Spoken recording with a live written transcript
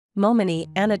Momeni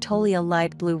Anatolia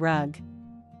Light Blue Rug.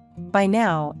 Buy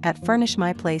now at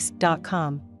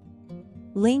furnishmyplace.com.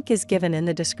 Link is given in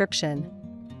the description.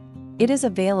 It is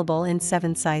available in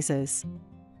 7 sizes.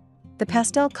 The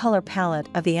pastel color palette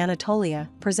of the Anatolia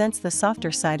presents the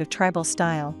softer side of tribal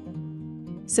style.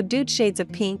 Subdued shades of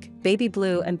pink, baby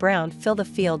blue and brown fill the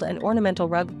field, and ornamental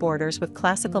rug borders with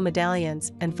classical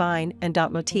medallions and vine and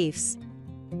dot motifs.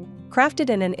 Crafted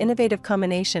in an innovative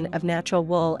combination of natural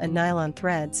wool and nylon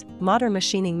threads, modern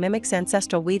machining mimics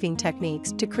ancestral weaving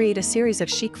techniques to create a series of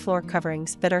chic floor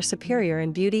coverings that are superior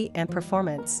in beauty and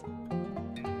performance.